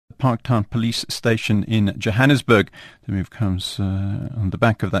Parktown Police Station in Johannesburg. The move comes on the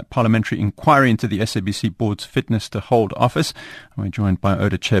back of that parliamentary inquiry into the SABC Board's fitness to hold office. We're joined by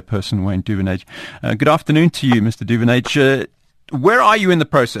Outa Chairperson Wayne Duvenage. Good afternoon to you, Mr. Duvenage. Where are you in the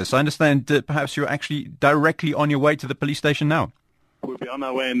process? I understand perhaps you're actually directly on your way to the police station now. We'll be on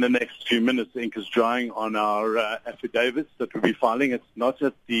our way in the next few minutes. The ink is drying on our affidavits that we'll be filing. It's not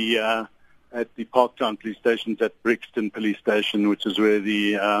at the Parktown Police Station, it's at Brixton Police Station, which is where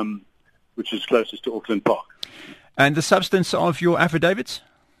which is closest to Auckland Park. And the substance of your affidavits?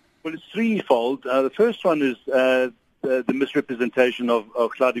 Well, it's threefold. The first one is the misrepresentation of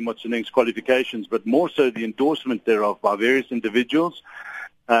Hlaudi Motsoeneng's qualifications, but more so the endorsement thereof by various individuals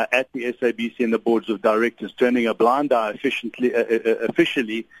at the SABC and the boards of directors, turning a blind eye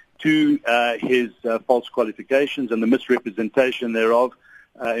officially to his false qualifications and the misrepresentation thereof,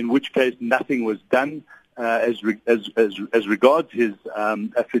 in which case nothing was done as regards his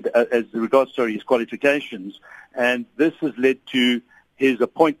his qualifications, and this has led to his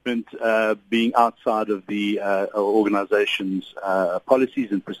appointment being outside of the organization's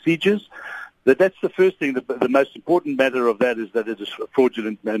policies and procedures. That's the first thing. The most important matter of that is that it is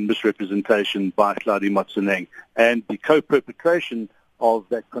fraudulent and misrepresentation by Hlaudi Motsoeneng, and the co-perpetration of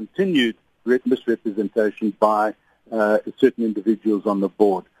that continued misrepresentation by certain individuals on the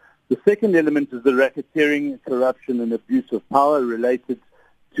board. The second element is the racketeering, corruption, and abuse of power related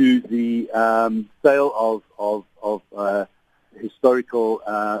to the sale of historical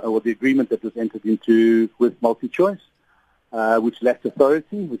or the agreement that was entered into with MultiChoice, which lacked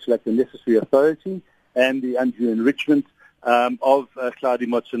authority, which lacked the necessary authority, and the undue enrichment of Hlaudi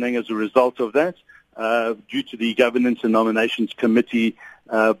Motsoeneng as a result of that, due to the Governance and Nominations Committee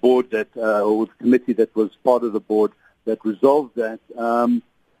board or the committee that was part of the board that resolved that.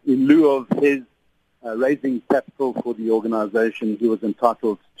 In lieu of his raising capital for the organization, he was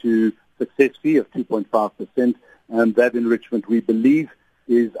entitled to success fee of 2.5%, and that enrichment, we believe,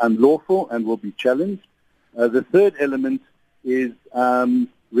 is unlawful and will be challenged. The third element is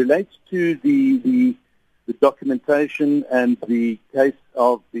relates to the documentation and the case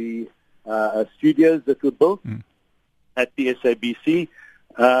of the studios that were built at the SABC,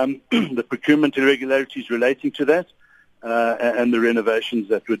 the procurement irregularities relating to that, and the renovations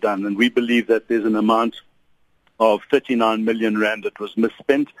that were done. And we believe that there's an amount of 39 million rand that was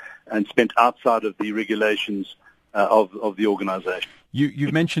misspent and spent outside of the regulations of the organization.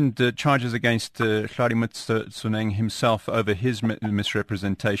 You mentioned charges against Hlaudi Motsoeneng himself over his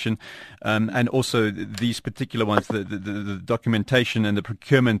misrepresentation, and also these particular ones, the documentation and the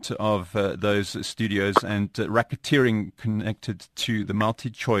procurement of those studios and racketeering connected to the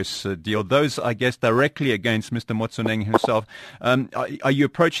MultiChoice deal. Those, I guess, directly against Mr. Motsoeneng himself. Are you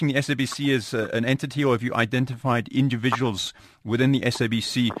approaching the SABC as an entity, or have you identified individuals within the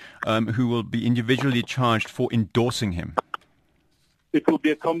SABC who will be individually charged for endorsing him? It will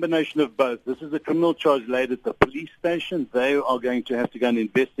be a combination of both. This is a criminal charge laid at the police station. They are going to have to go and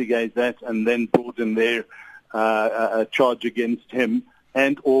investigate that and then broaden their charge against him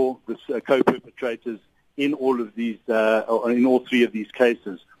and or the co-perpetrators in all of these, in all three of these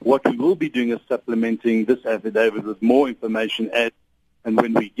cases. What we will be doing is supplementing this affidavit with more information and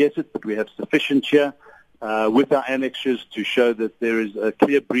when we get it, but we have sufficient here, with our annexures to show that there is a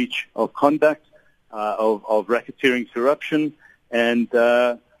clear breach of conduct, of racketeering, corruption, and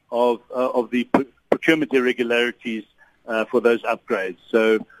of the procurement irregularities for those upgrades.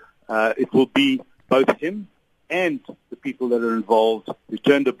 So it will be both him and the people that are involved who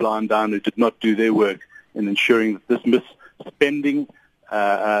turned a blind eye and who did not do their work in ensuring that this misspending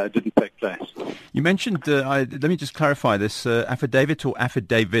didn't take place. You mentioned, let me just clarify this, affidavit or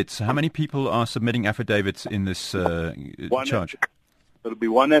affidavits. How many people are submitting affidavits in this charge? It'll be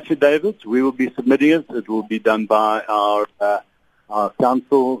one affidavit. We will be submitting it. It will be done by our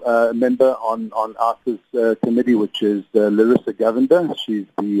council member on Outa's committee, which is Larissa Govender. She's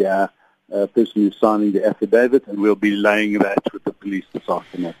the person who's signing the affidavit, and we'll be laying that with the police this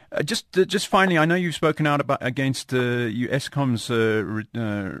afternoon. Just finally, I know you've spoken out against Eskom's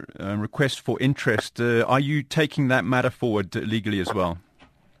request for interest. Are you taking that matter forward legally as well?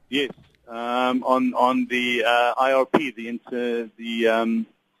 Yes. On the IRP, interim,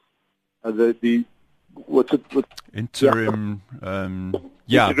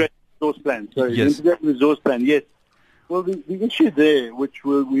 integrated resource plan. Sorry, yes. Integrated resource plan. Yes. Well, the issue there, which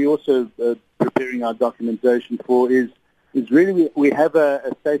we also preparing our documentation for, is really we have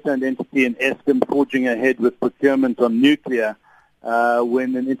a state-owned entity in Eskom forging ahead with procurement on nuclear.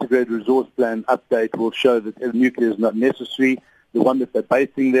 When an integrated resource plan update will show that nuclear is not necessary. The one that they're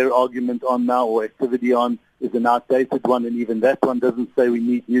basing their argument on now or activity on is an outdated one, and even that one doesn't say we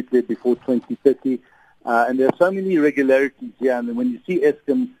need nuclear before 2030. And there are so many irregularities here, and when you see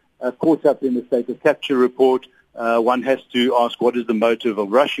Eskom caught up in the state of capture report, one has to ask what is the motive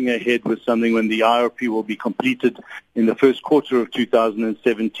of rushing ahead with something when the IRP will be completed in the first quarter of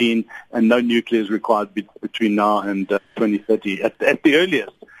 2017 and no nuclear is required between now and 2030 at the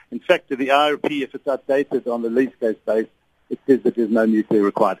earliest. In fact, the IRP, if it's updated on the least case base, it says that there's no nuclear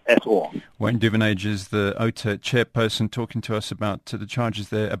required at all. Wayne Duvenage is the Outa Chairperson talking to us about the charges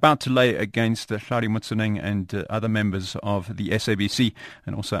they're about to lay against Hlaudi Motsoeneng and other members of the SABC,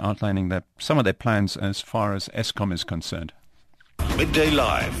 and also outlining some of their plans as far as Eskom is concerned. Midday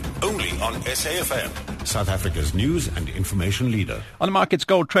Live, only on SAFM, South Africa's news and information leader. On the markets,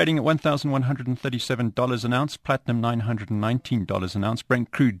 gold trading at $1,137 an ounce, platinum $919 an ounce,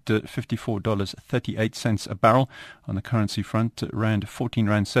 Brent crude $54.38 a barrel. On the currency front, rand 14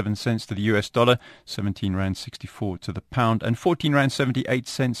 rand 7 cents to the US dollar, 17 rand 64 to the pound, and 14 rand 78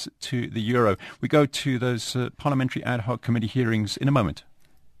 cents to the euro. We go to those parliamentary ad hoc committee hearings in a moment.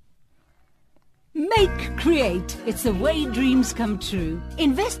 Make create. It's the way dreams come true.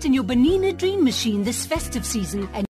 Invest in your Benina Dream Machine this festive season and